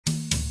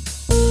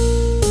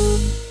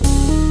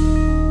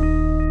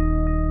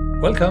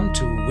Welcome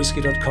to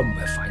Whisky.com,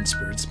 where fine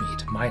spirits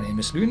meet. My name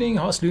is Lüning,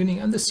 Horst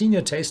Lüning. I'm the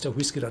senior taster of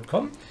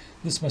Whisky.com.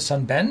 This is my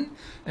son Ben,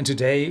 and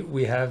today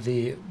we have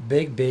the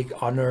big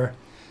honor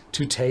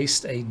to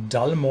taste a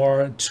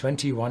Dalmore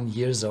 21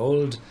 years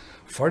old,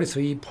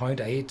 43.8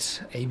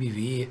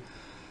 ABV.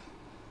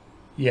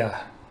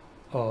 Yeah,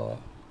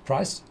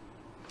 price?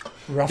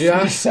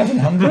 Roughly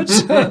 700.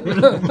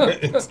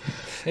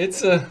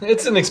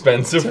 it's an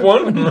expensive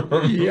one.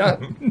 Yeah,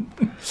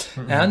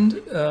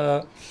 and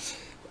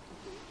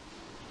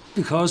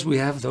because we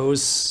have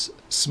those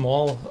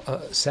small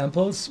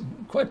samples,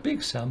 quite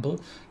big sample,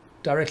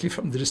 directly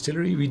from the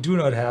distillery, we do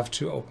not have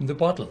to open the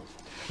bottle.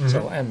 Mm-hmm.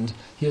 So, and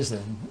here's the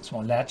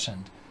small latch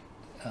and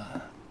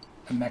a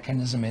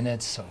mechanism in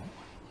it, so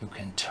you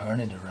can turn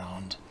it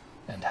around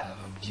and have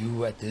a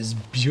view at this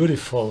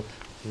beautiful,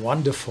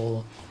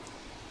 wonderful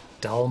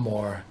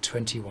Dalmore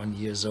 21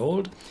 years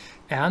old.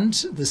 And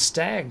the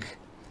stag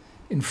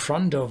in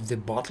front of the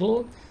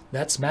bottle,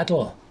 that's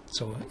metal.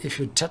 So if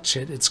you touch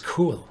it, it's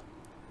cool.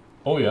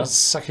 Oh yeah. It's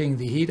sucking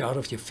the heat out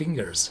of your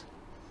fingers.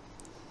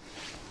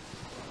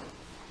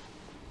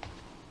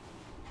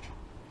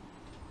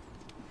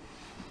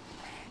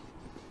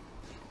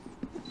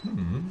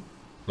 Mm-hmm.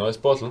 Nice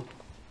bottle.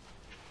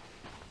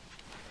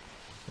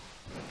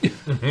 I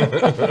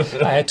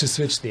had to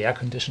switch the air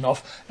condition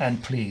off,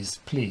 and please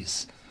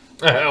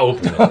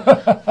Open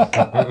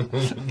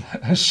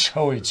it.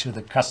 Show it to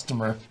the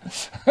customer.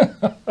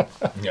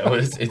 Yeah,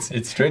 but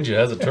it's strange. It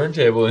has a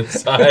turntable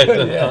inside.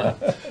 Yeah.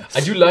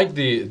 I do like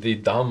the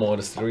Dalmore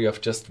distillery.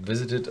 I've just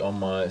visited on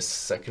my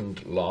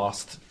second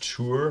last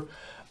tour,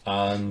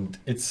 and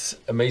it's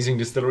amazing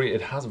distillery.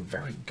 It has a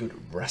very good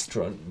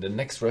restaurant. The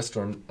next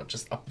restaurant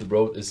just up the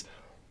road is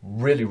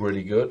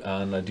really good,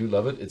 and I do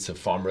love it. It's a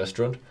farm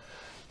restaurant,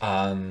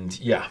 and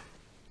yeah.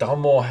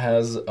 Dalmore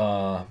has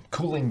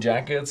cooling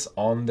jackets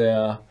on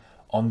their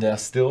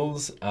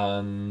stills,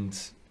 and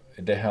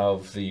they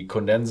have the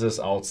condensers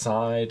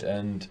outside,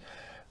 and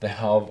they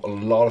have a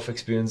lot of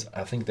experience.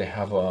 I think they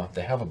have a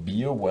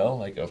beer well,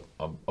 like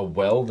a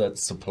well that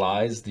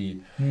supplies the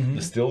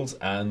stills,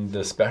 and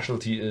the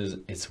specialty is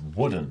it's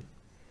wooden.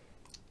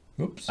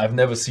 Oops. I've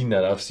never seen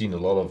that. I've seen a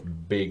lot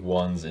of big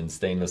ones in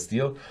stainless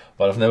steel,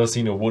 but I've never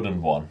seen a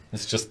wooden one.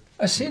 It's just...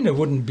 I've seen a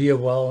wooden beer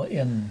well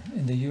in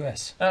the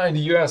US. In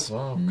the US,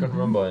 well, I can't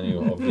remember any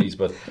of these,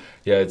 but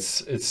yeah,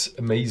 it's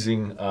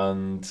amazing,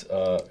 and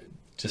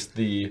just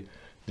the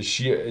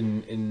sheer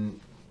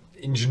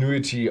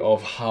ingenuity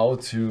of how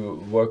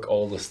to work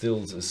all the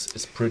stills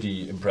is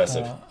pretty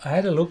impressive. I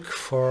had a look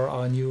for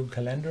our new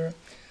calendar.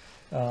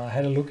 I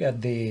had a look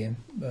at the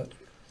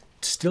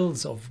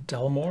stills of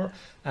Dalmore,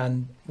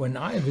 and when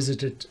I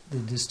visited the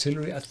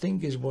distillery, I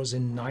think it was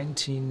in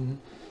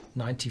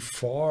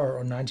 1994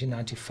 or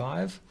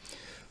 1995,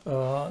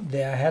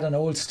 they had an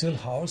old still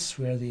house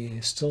where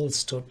the stills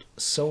stood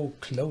so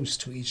close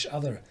to each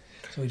other,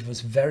 so it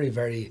was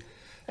very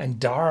and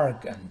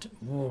dark, and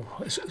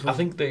I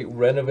think they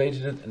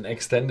renovated it and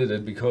extended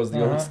it because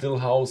the old still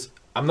house,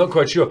 I'm not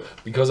quite sure,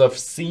 because I've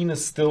seen a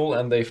still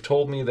and they've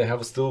told me they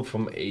have a still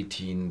from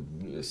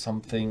 18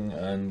 something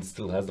and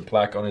still has the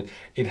plaque on it.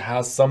 It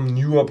has some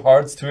newer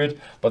parts to it,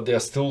 but there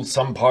are still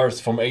some parts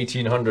from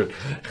 1800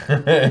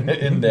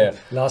 in there.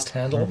 Last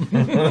handle.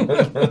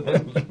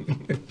 The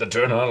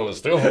turn handle is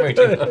still from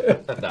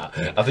 1800. Nah,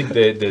 I think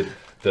the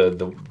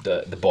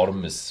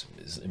bottom is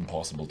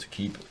impossible to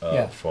keep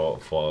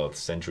for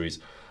centuries.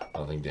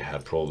 I think they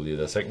had probably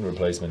the second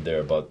replacement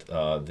there, but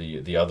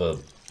the other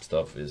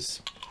stuff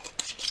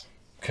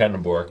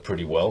can work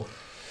pretty well.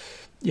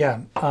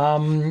 Yeah,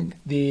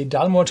 the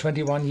Dalmore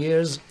 21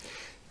 years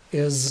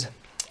is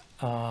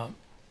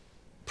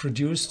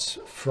produced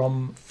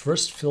from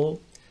first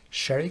fill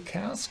sherry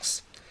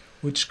casks,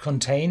 which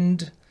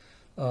contained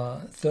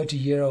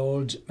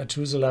 30-year-old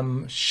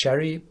Matusalem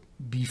sherry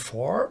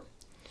before,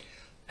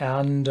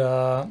 and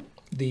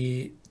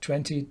the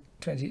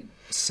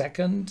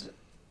 2022nd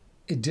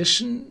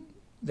edition,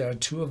 there are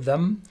two of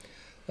them.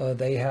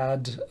 They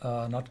had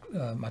not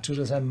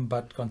Matusalem,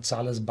 but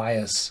Gonzales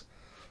Byass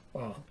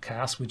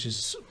cask, which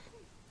is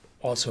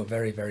also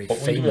very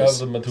famous. We do have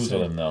the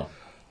Matusalem now.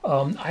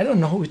 I don't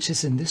know which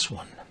is in this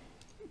one.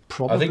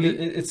 Probably. I think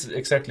it's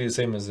exactly the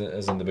same as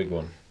in the big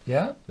one.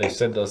 Yeah. They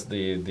sent us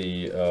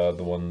the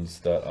ones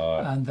that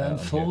are. And then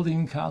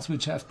folding casks,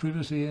 which have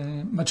previously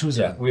Matusalem.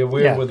 Yeah,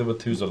 we're with the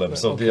Matusalem.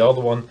 So okay. The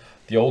other one,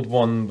 the old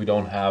one, we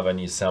don't have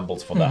any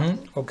samples for that.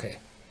 Okay.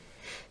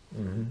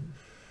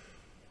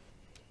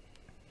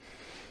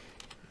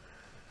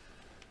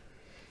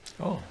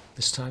 Oh,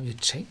 this time you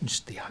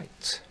changed the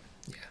height.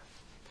 Yeah.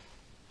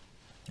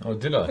 Oh,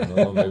 did I?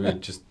 No, maybe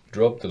it just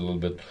dropped a little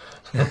bit.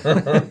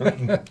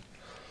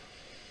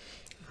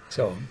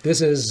 So this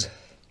is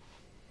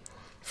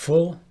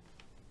full,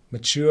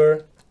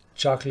 mature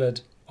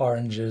chocolate,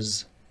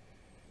 oranges,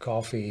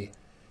 coffee,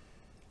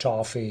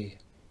 toffee.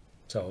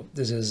 So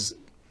this is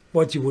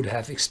what you would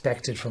have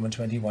expected from a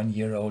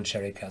 21-year-old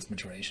sherry cask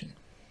maturation.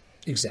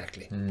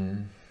 Exactly.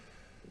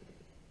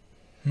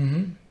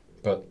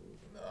 But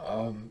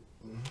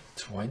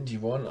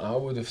 21. I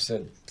would have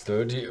said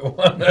 31,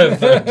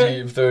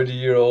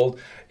 30-year-old.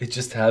 It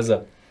just has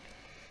the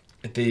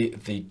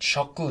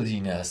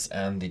chocolatiness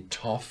and the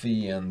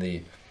toffee and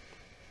the,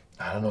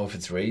 I don't know if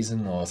it's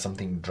raisin or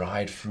something,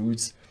 dried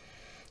fruits,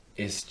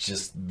 is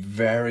just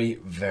very,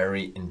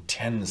 very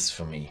intense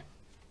for me.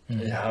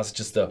 It has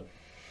just a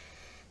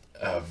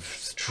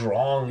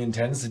strong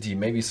intensity,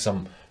 maybe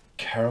some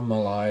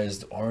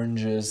caramelized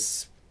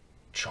oranges,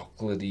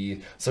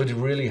 chocolatey. So it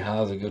really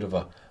has a good of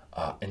a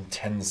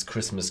intense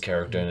Christmas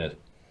character in it.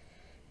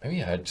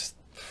 Maybe I had just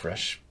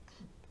fresh,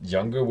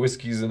 younger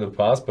whiskeys in the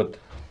past, but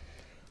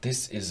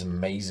this is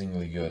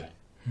amazingly good.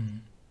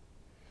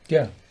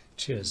 Yeah.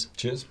 Cheers.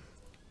 Cheers.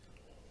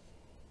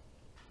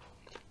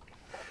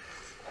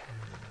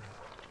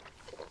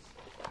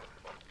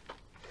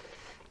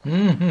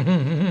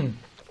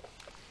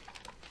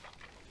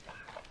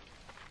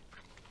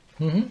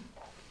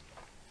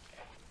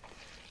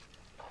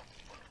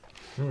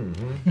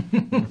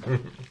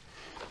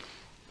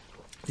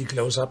 The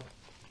close up.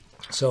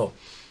 So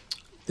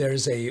there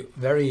is a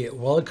very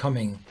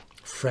welcoming,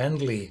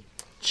 friendly,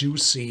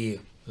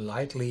 juicy,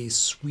 lightly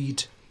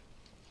sweet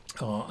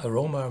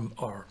aroma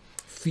or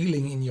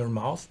feeling in your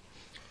mouth.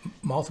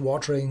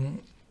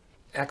 Mouth-watering,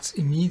 acts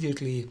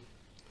immediately,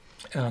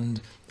 and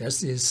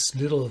there's this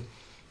little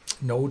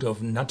note of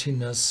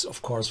nuttiness,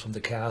 of course, from the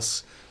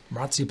casks,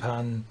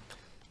 marzipan,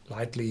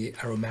 lightly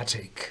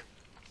aromatic,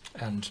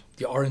 and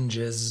the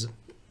oranges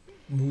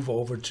move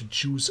over to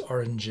juice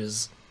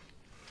oranges.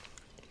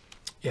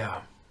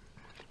 Yeah.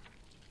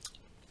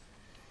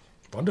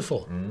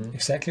 Wonderful.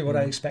 Exactly what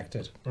I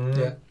expected.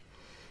 Yeah.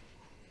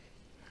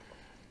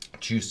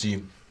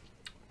 Juicy,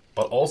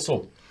 but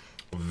also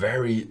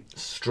very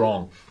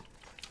strong.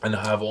 And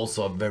I have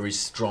also a very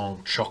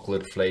strong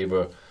chocolate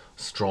flavor.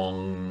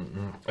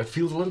 Strong, it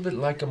feels a little bit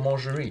like a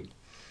Mangerie,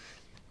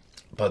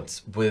 but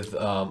with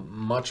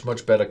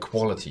much better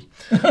quality.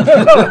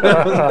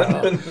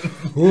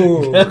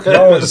 Ooh,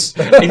 close.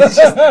 It's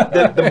just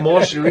the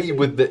Mangerie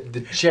with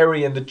the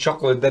cherry and the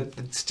chocolate, that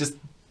it's just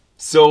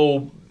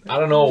so, I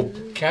don't know,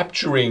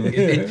 capturing.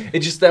 It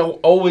just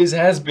always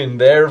has been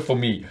there for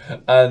me.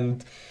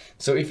 And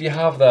so if you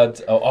have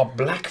that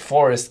Black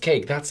Forest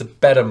cake, that's a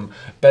better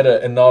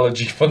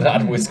analogy for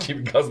that whiskey,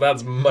 because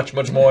that's much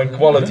more in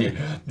quality.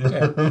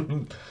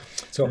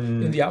 So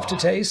in the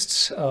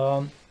aftertaste,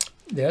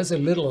 there's a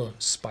little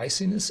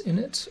spiciness in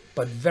it,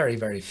 but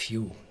very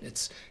few.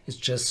 It's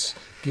just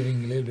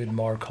giving a little bit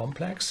more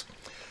complex.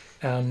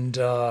 And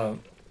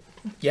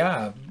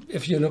yeah,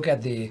 if you look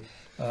at the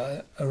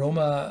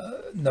aroma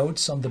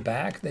notes on the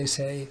back, they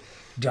say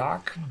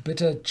dark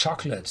bitter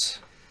chocolate.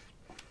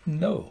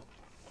 No.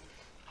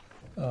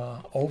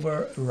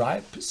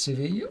 Over-ripe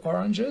Seville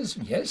oranges,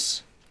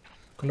 yes.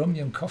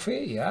 Colombian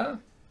coffee, yeah.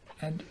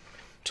 And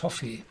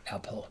toffee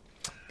apple.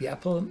 The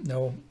apple,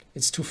 no,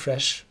 it's too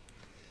fresh.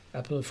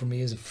 Apple for me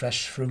is a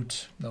fresh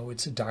fruit. No,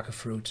 it's a darker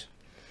fruit.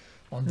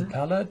 On the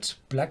palate,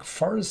 Black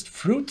Forest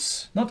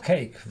fruits, not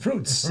cake,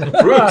 fruits.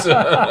 Fruits.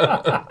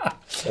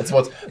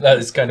 That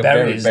is kind of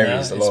berries.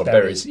 A lot of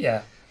berries.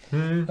 Yeah.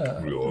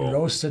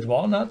 Roasted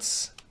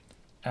walnuts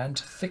and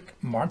thick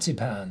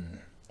marzipan.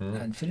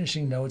 And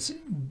finishing notes,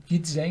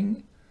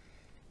 ginseng,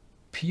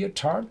 pear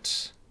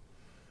tart,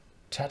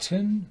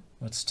 tatin.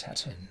 What's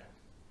tatin?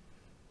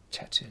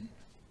 Tatin.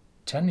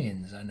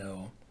 Tannins, I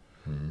know.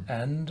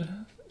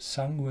 And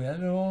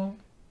sanguero,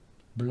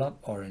 blood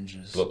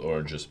oranges. Blood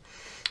oranges.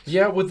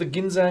 Yeah, with the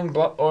ginseng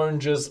blood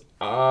oranges,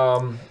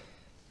 I'm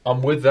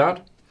with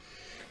that.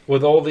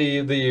 With all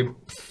the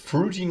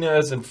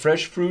fruitiness and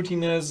fresh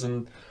fruitiness,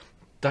 and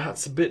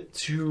that's a bit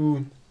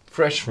too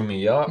fresh for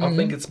me. Yeah, I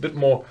think it's a bit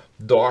more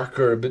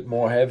darker, a bit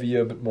more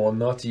heavier, a bit more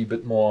nutty, a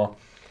bit more,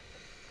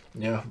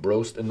 yeah,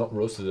 not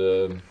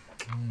roasted,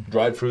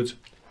 dried fruits.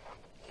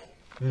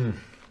 Well,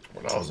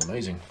 that was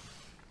amazing.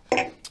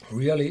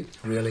 Really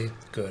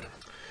good.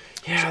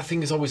 Yeah, I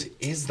think it's always,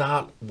 is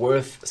that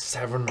worth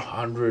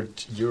 700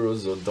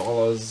 euros or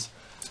dollars?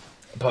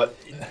 But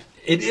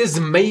it is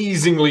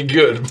amazingly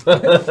good.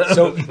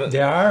 So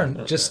there are,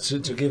 just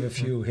to give a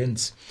few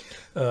hints,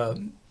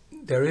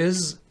 there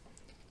is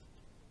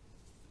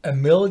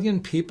 1 million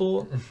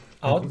people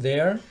out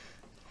there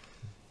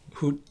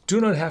who do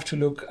not have to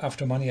look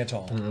after money at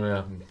all.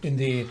 Yeah. In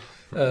the,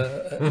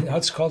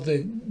 it's called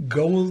the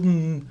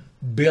golden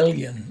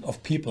billion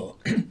of people.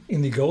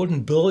 In the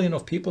golden billion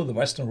of people, the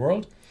Western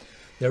world,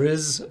 there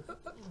is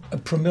a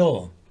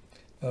promille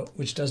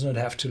which does not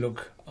have to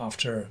look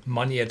after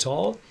money at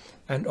all.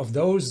 And of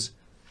those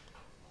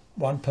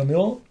 1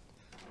 promille,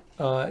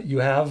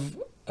 you have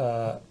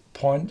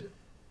 0.2%,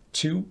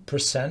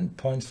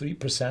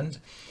 0.3%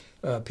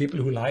 people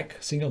who like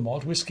single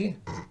malt whiskey.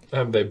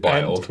 And they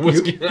buy old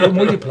whiskey. You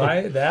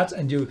multiply that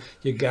and you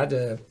get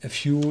a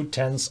few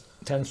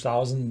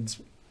 10,000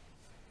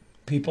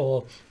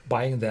 people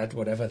buying that,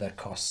 whatever that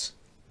costs.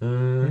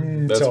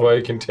 That's why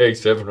you can take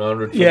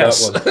 700 for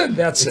yes, that one.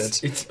 That's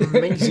it. It's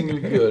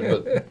amazingly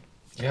good, but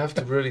You have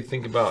to really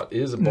think about,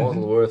 is a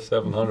bottle worth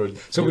 700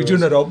 So euros? we do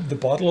not open the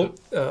bottle.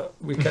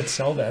 We can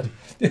sell that.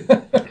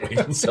 We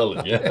can sell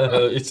it, yeah.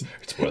 It's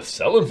worth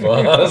selling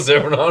for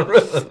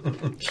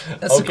 700.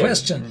 That's the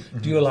question.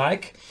 Do you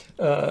like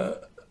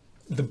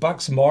the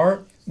bucks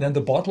more than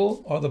the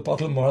bottle, or the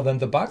bottle more than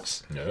the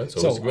bucks? Yeah, that's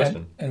always the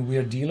question. And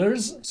we're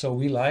dealers, so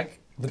we like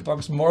the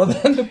bucks more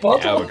than the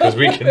bottle. Yeah, because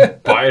we can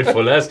buy it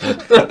for less.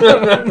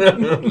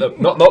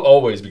 not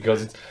always,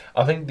 because it's,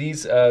 I think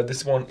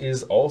this one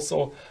is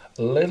also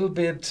a little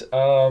bit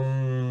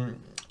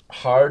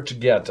hard to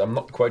get. I'm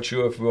not quite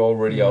sure if we're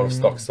already out of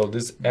stock. So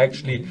this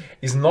actually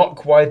is not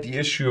quite the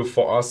issue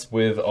for us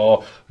with,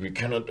 oh, we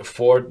cannot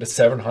afford the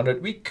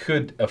 700. We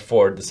could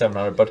afford the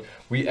 700, but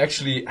we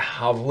actually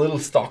have little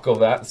stock of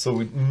that. So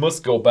we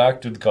must go back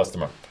to the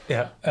customer.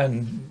 Yeah,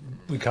 and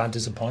we can't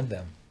disappoint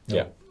them. No.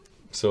 Yeah.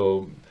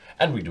 So,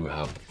 and we do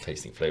have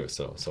tasting flavors.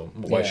 So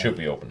why should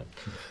we open it?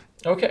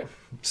 Okay.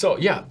 So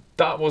yeah,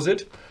 that was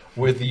it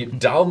with the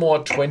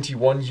Dalmore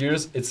 21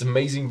 years. It's an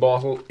amazing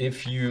bottle.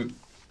 If you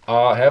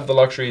have the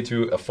luxury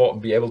to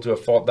be able to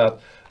afford that,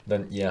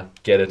 then yeah,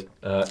 get it.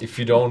 If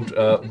you don't,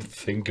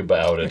 think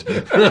about it.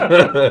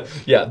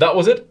 Yeah, that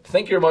was it.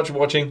 Thank you very much for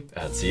watching,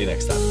 and see you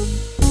next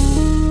time.